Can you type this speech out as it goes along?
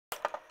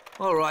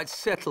All right,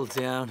 settle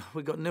down.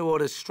 We got new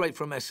orders straight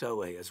from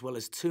SOE, as well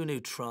as 2 new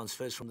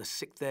transfers from the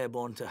 6th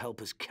Airborne to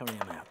help us carry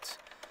them out.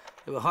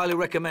 They were highly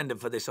recommended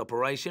for this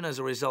operation as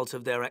a result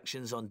of their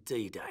actions on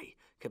D-Day.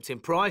 Captain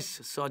Price,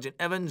 Sergeant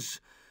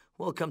Evans,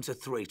 welcome to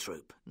 3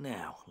 Troop.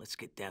 Now, let's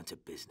get down to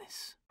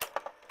business.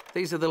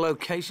 These are the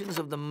locations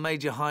of the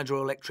major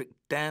hydroelectric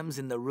dams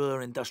in the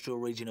Ruhr industrial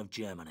region of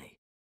Germany.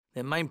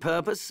 Their main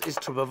purpose is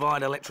to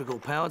provide electrical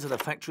power to the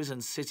factories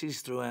and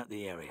cities throughout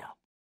the area.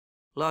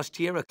 Last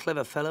year, a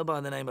clever fellow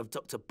by the name of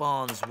Dr.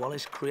 Barnes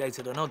Wallace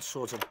created an odd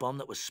sort of bomb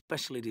that was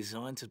specially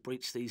designed to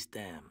breach these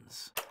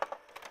dams.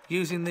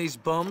 Using these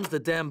bombs, the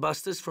dam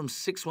busters from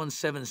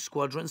 617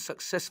 Squadron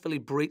successfully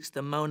breached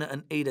the Mona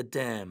and Eder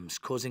dams,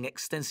 causing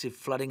extensive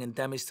flooding and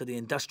damage to the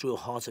industrial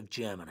heart of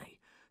Germany.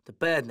 The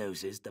bad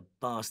news is the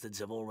bastards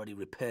have already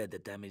repaired the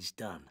damage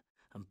done,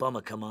 and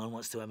Bomber Command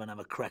wants to have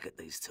another crack at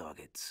these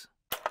targets.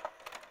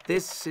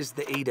 This is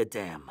the Eder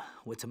Dam.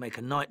 We're to make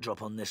a night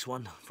drop on this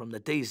one. From the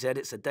DZ,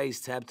 it's a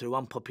day's tab through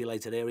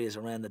unpopulated areas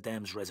around the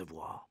dam's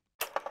reservoir.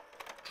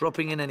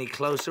 Dropping in any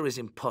closer is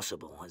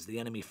impossible, as the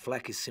enemy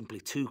flak is simply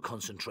too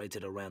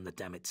concentrated around the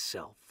dam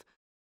itself.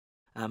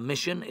 Our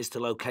mission is to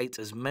locate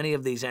as many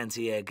of these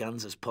anti-air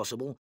guns as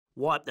possible,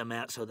 wipe them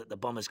out so that the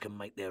bombers can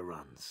make their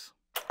runs.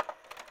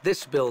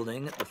 This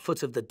building at the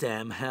foot of the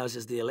dam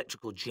houses the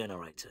electrical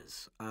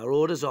generators. Our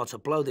orders are to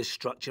blow this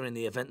structure in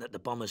the event that the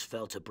bombers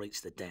fail to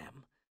breach the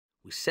dam.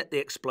 We set the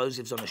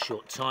explosives on a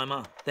short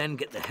timer, then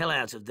get the hell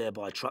out of there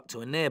by truck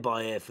to a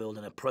nearby airfield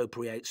and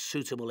appropriate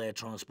suitable air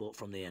transport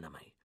from the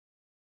enemy.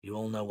 You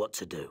all know what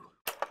to do.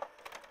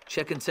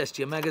 Check and test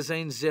your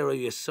magazines, zero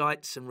your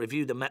sights, and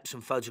review the maps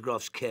and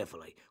photographs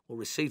carefully. We'll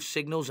receive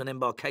signals and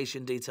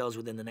embarkation details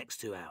within the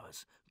next 2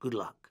 hours. Good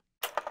luck.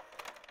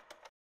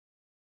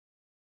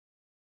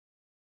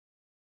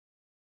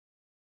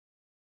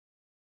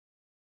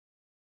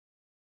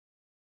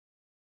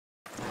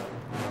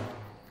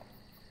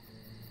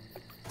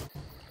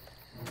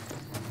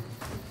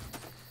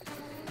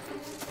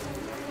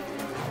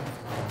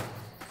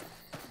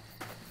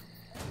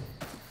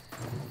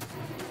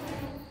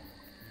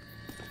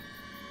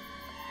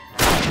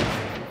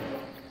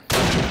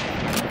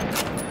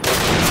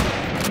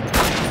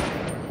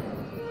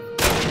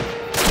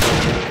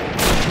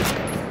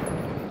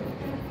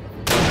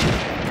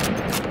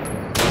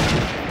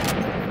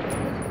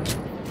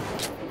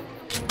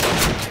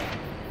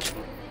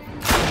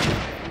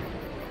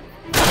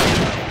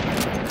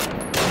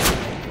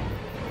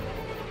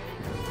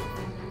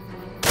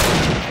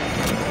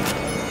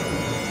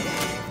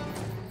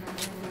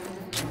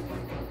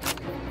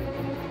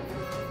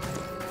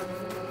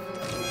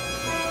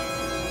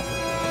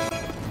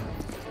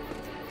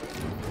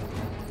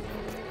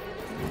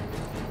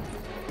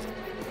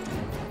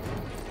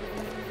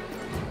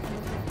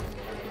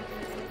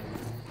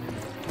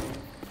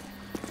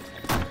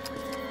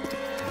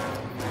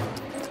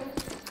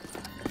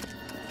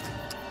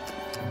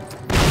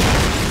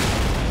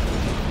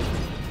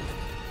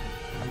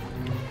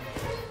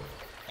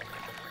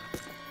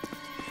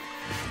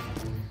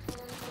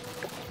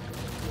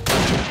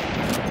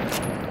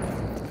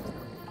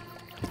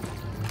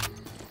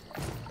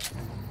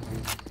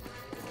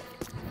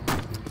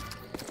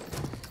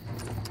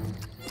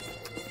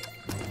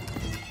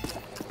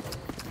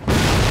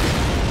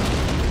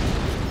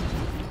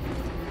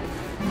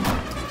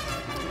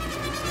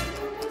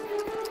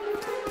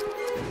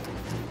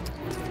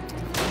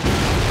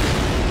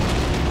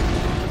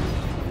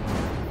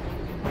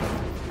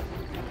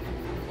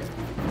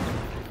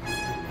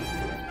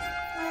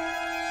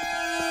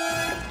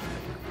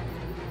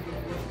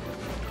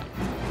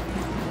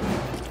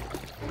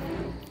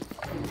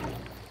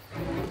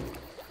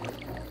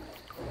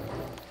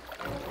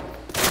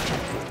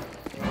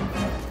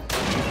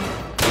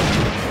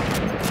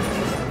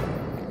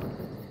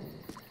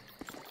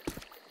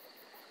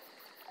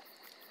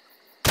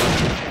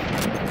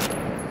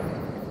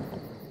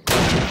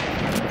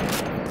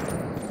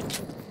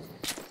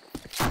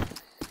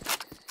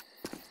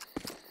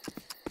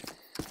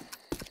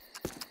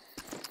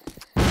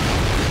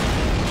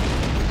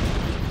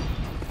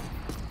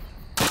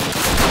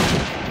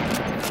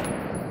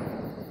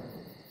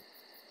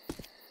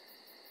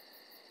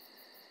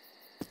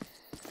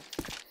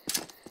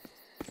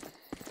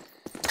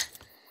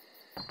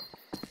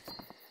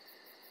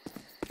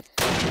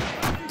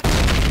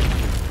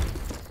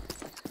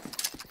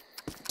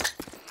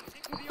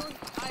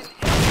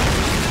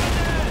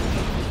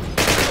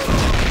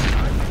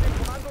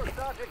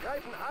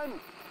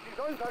 Sie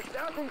sollen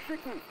Verstärkung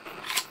schicken.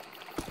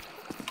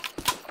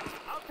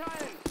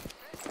 Aufteilen!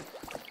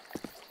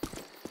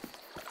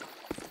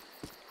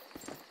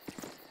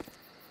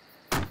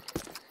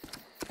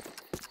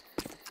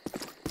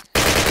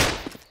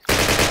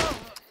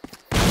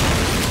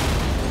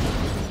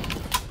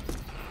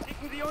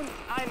 Schicken Sie uns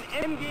ein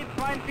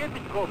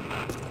MG-42-Trupp.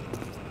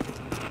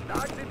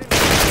 Sagen Sie den...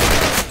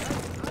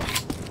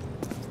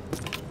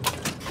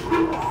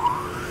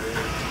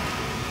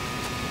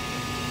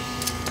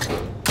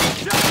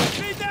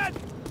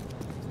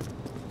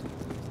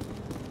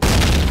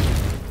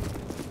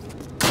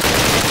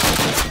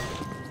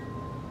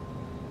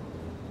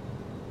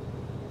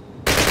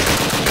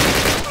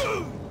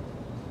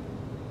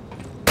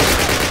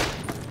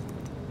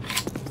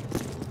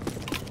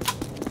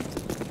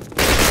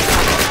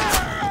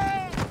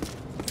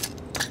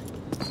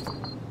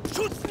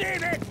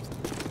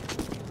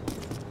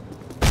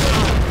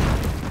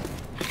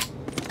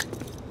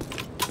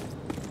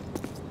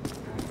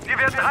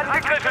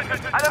 angegriffen!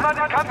 Alle Mann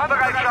in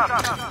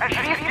Kampfbereitschaft!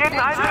 Erschießt jeden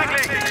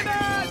Eindringling!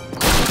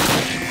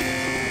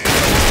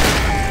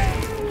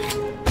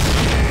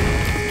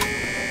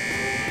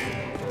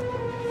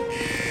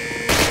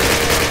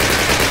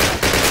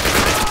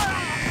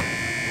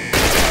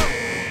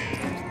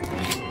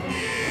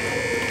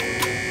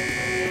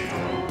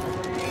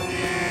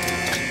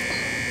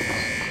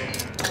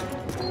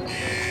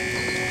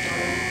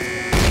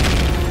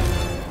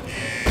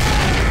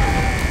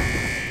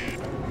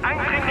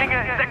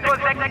 Sektor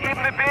 6,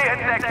 Ebene B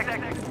entdeckt.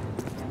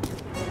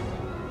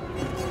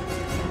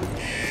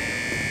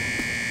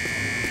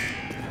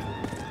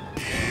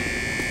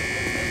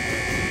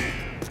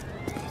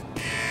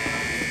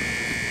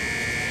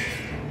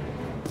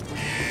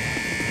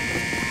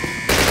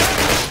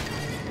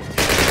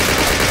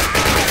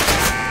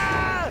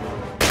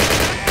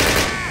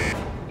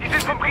 Die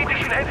sind vom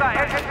britischen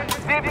SAS.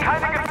 Nehmt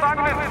keine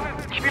Gefangenen.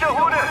 Ich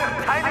wiederhole,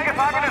 keine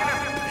Gefangenen.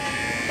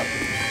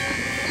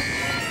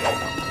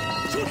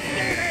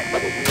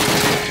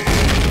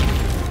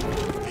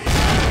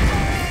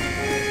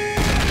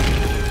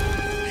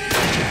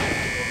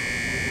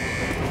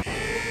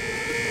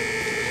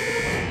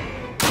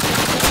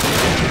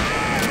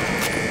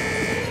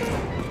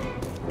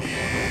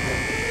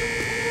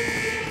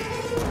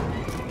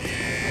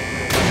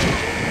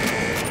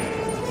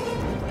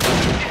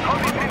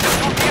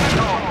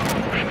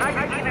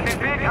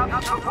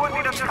 Bevor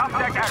sie das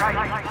Kraftwerk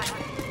erreichen.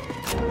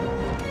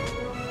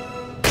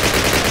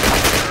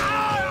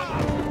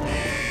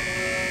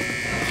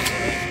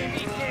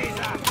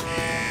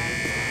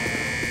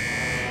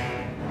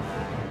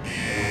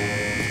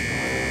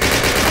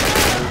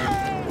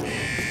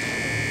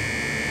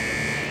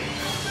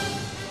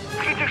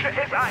 Britische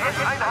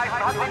SAS-Einheiten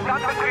haben den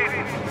Land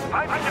betreten.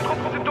 Feindliche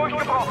Truppen sind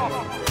durchgebrochen.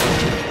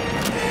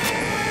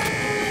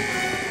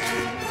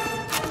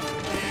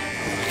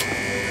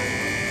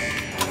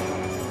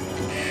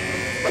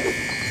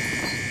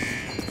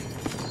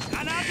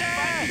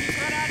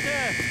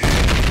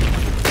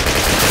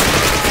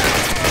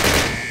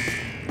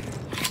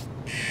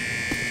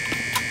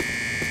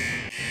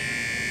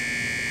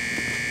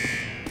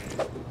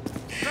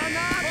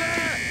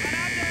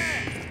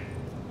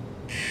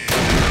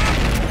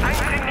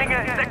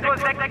 Sektor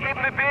 6,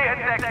 Ebene B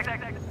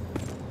entdeckt.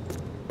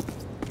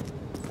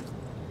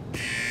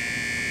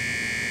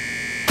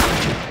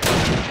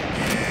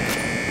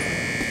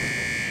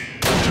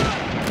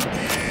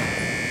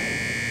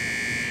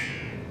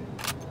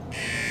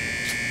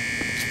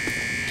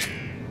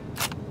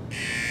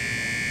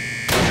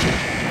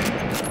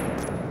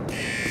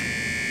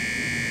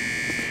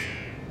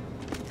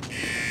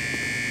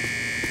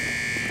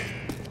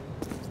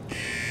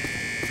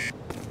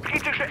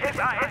 Britische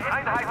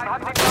SAS-Einheiten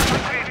haben den Land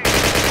betreten.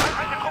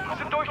 Feindliche Truppen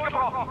sind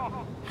durchgebrochen.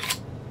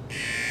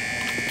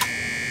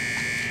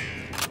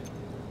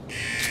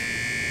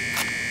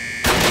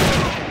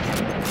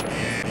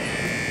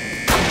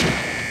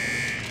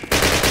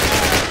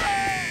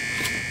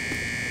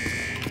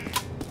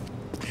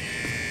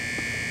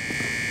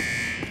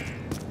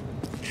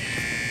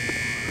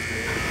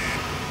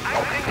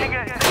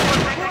 Eindringlinge, Sektor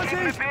 6,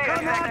 Ebene B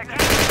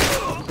entdeckt.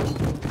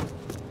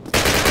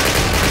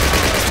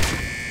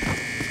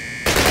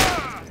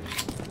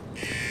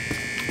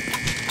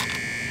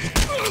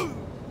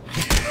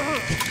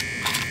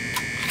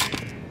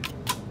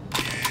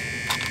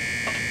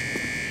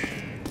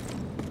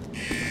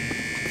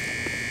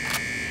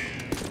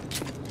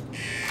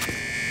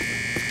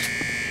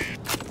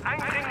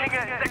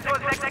 Sektor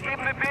 6,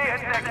 Ebene B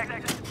entdeckt.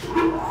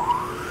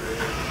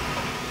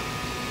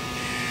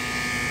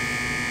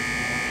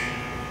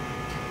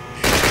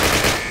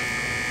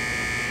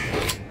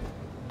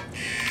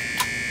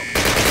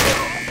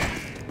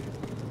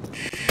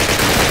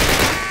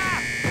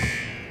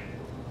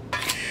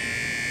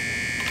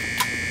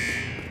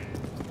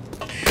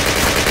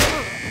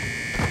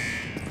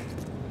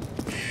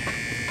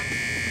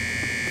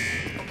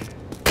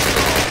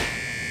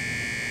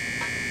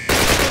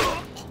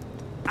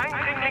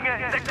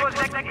 Sektor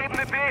 6,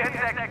 Ebene B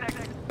entdeckt.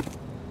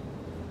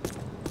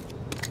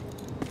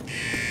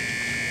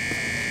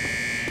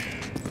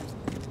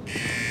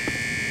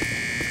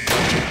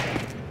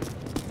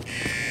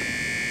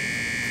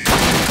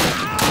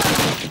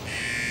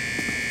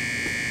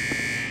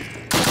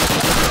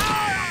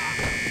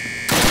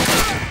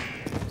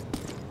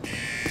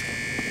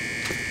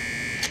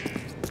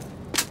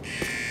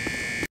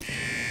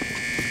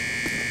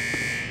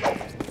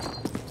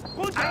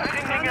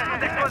 Eindringlinge,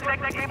 Sektor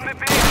 6, Ebene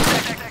B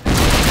entdeckt.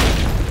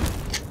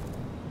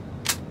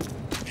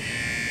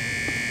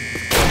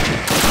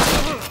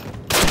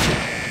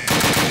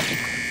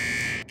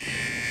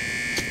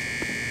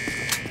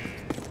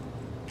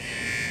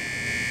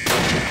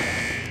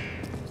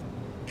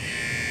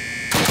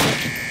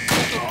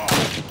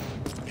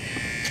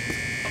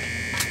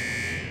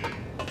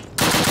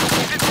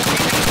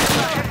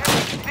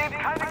 Nehmt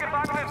keine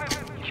Gefangenen.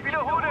 Ich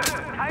wiederhole,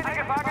 keine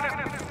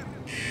Gefangenen.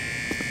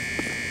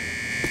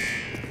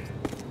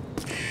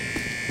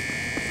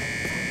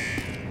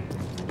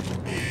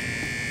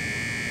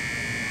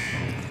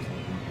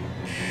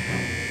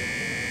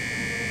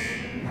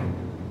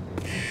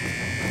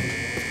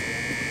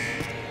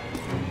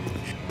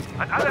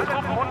 An alle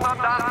Truppen und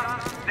Mandanten,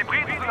 die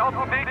Briten sind auf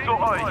dem Weg zu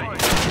euch.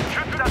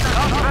 Schützt das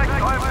Kraftwerk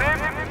in eurem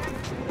Leben.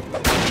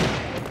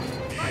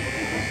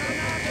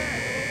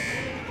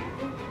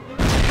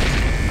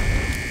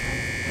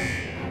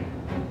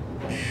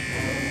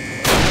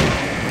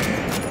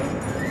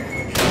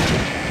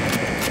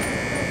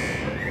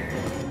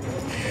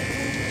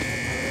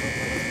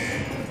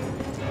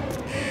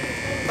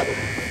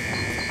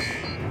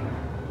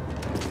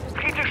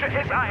 Britische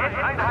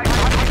SAS-Einheiten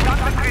haben den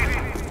Land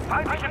betreten.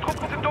 Feindliche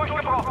Truppen sind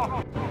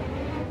durchgebrochen.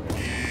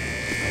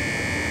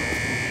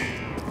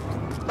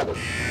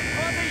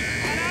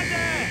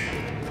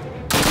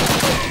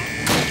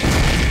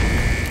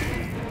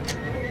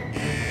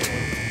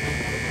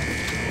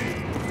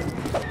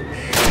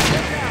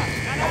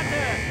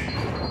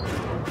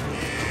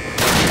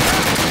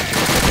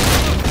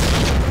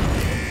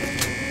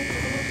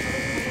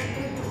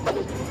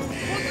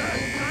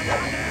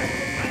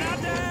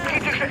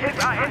 Britische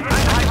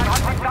SAS-Einheiten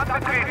haben den Land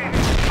betreten.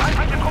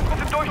 Feindliche Truppen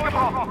sind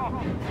durchgebrochen.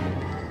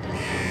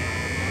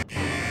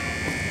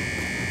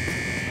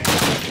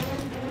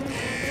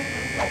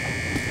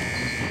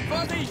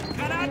 Vorsicht!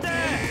 Granate!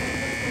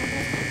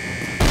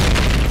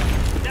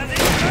 Da sind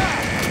wir!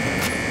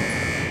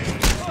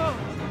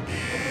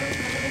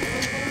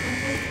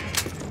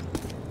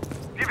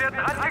 Wir werden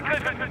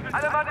angegriffen.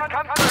 Alle Mann in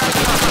Kampfbereitschaft.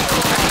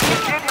 Es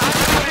geht jeden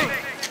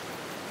Einzelnen.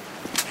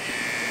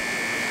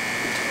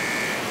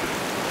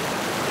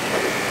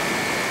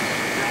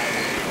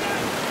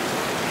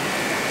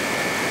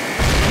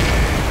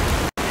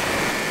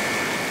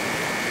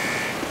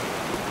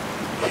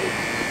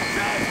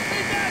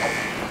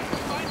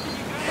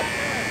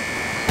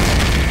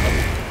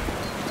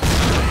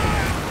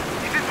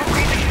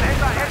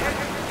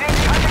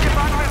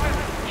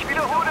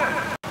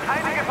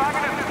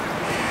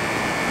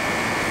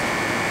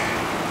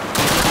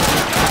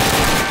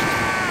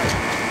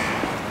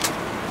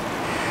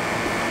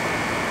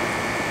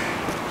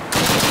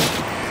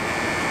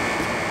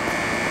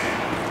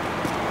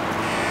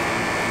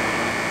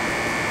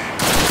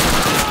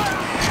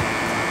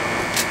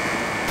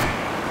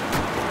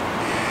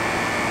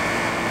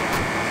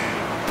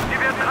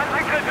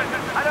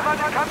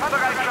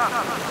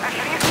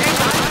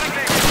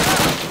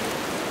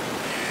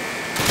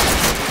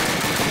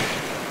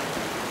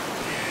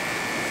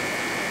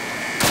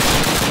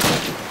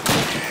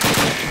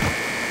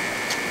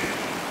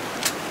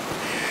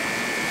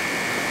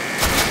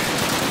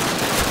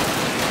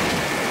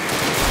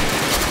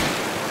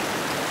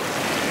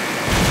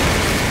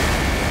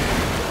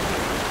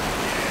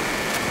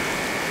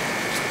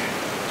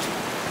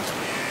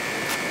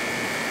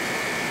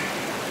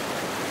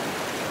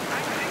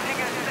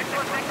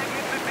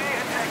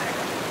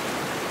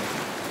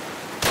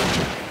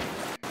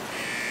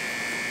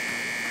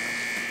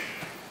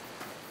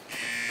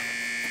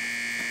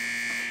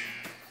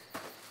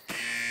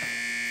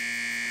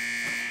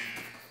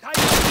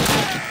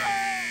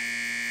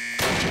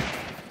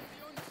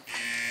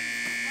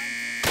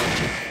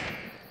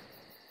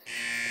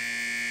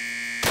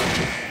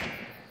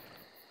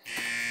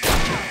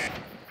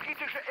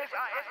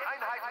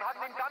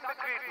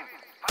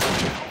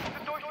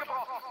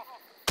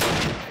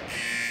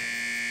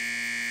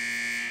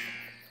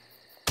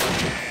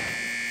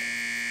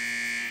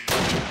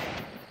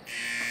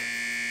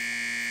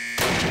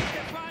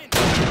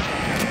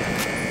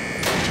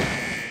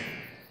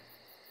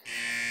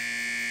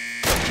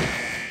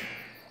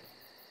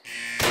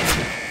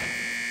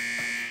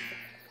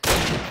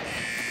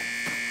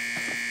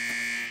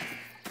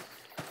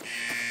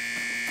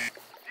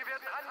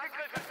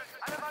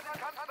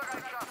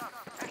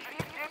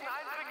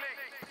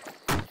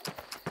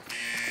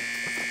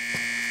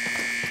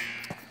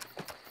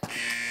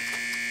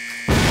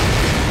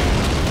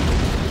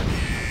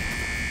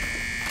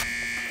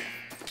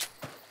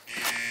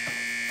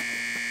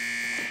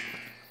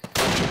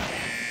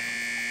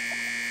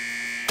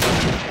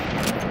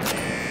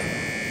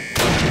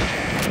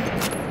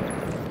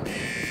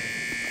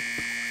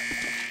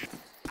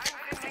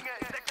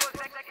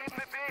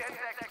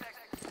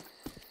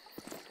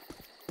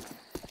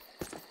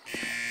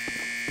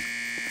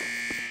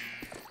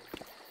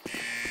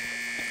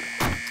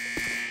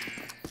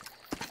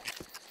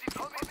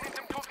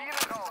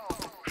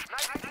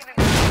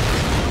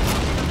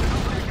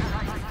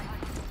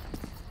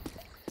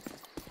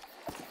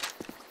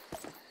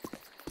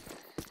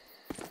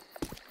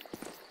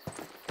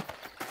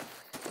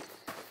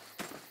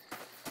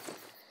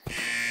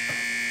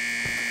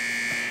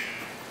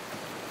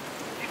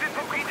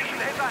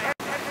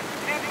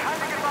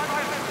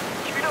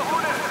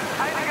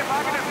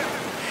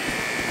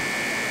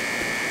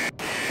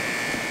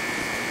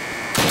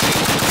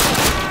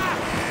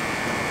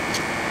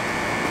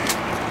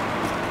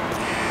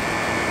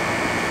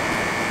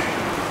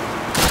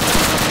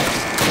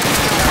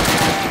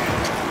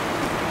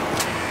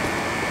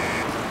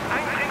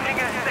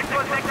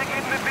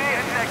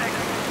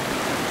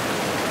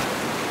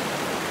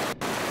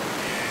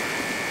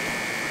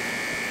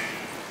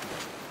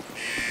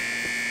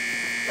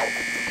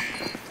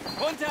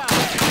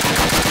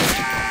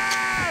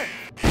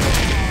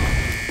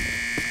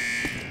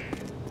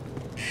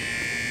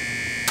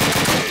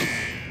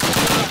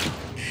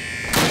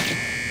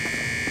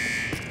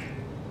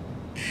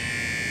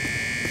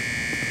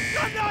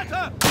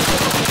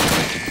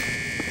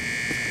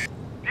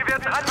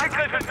 werden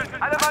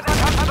angegriffen! Alle Mann in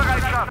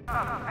Kampfbereitschaft!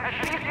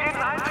 Erschießt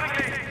jeden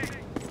Eindringling!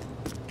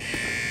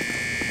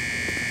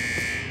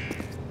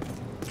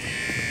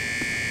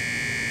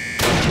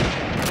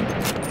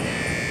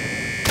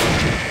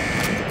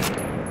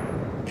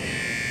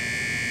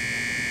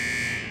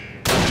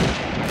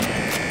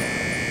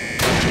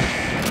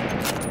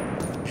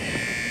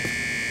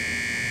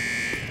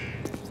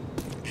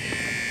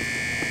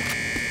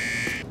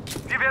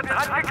 Sie werden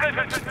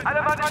angegriffen!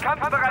 Alle Mann in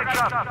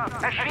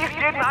Kampfbereitschaft! Erschießt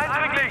jeden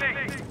Eindringling!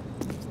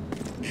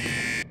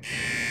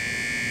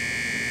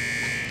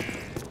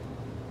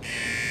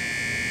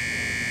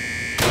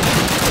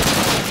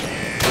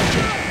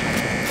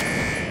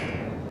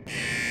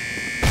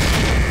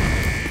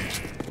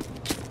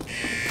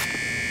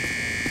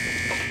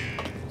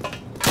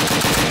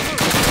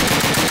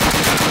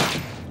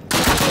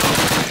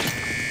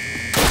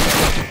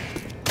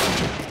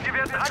 Sie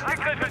werden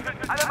angegriffen!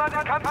 Alle Mann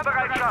in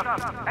Kampfbereitschaft!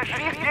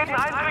 Erschießt jeden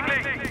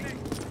Eindringling!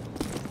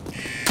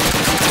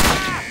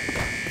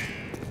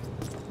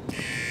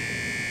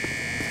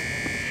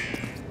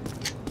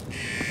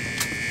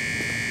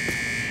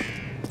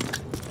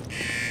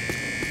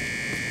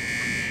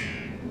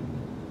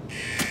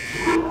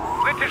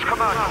 British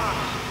command.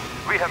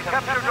 We have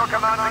captured your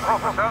commanding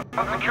officer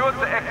and secured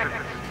the exit.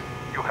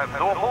 You have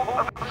no hope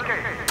of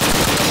escape.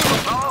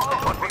 Now,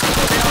 what we can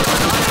do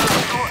is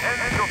you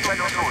and your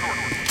fellow soldiers.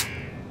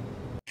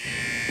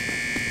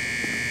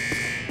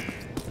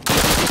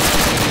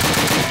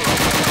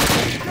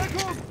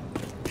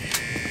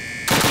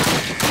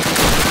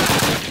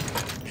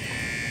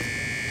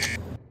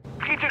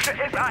 Britische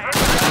SAS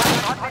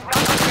hat den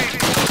Damm betreten.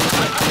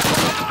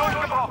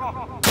 Durchgebrochen.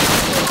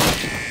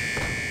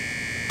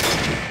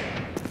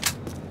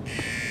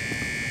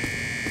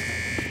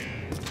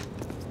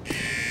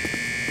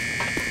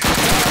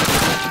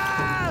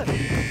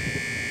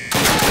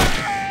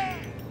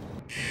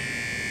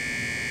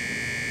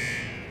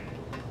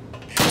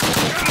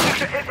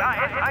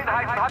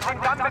 SAS-Einheiten hat den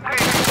Damm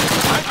betreten.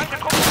 Feindliche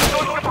Truppen sind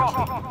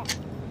durchgebrochen.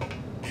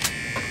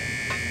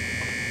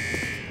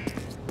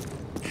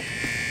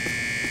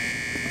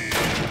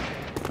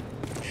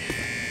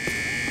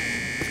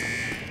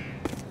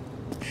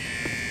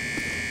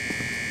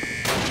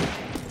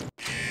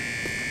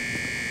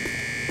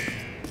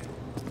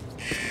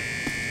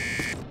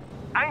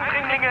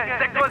 Eindringlinge,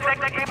 Sektor 6,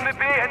 Ebene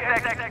B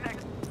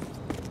entdeckt.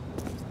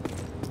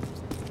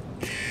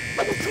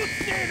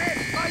 Schussnehme!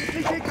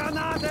 Feindliche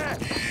Granate!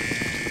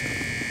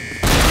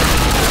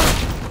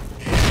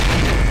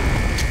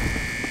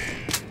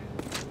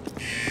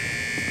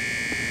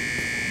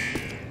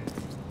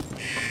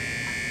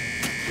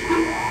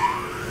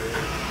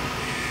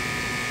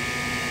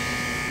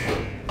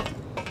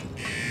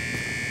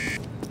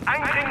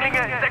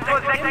 Eindringlinge, Sektor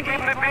 6,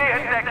 Ebene B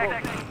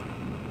entdeckt.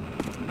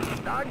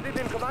 Sagen Sie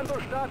dem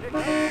Kommandostab...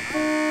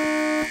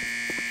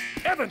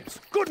 Evans!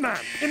 Good man!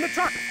 In the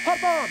truck!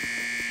 Hop on!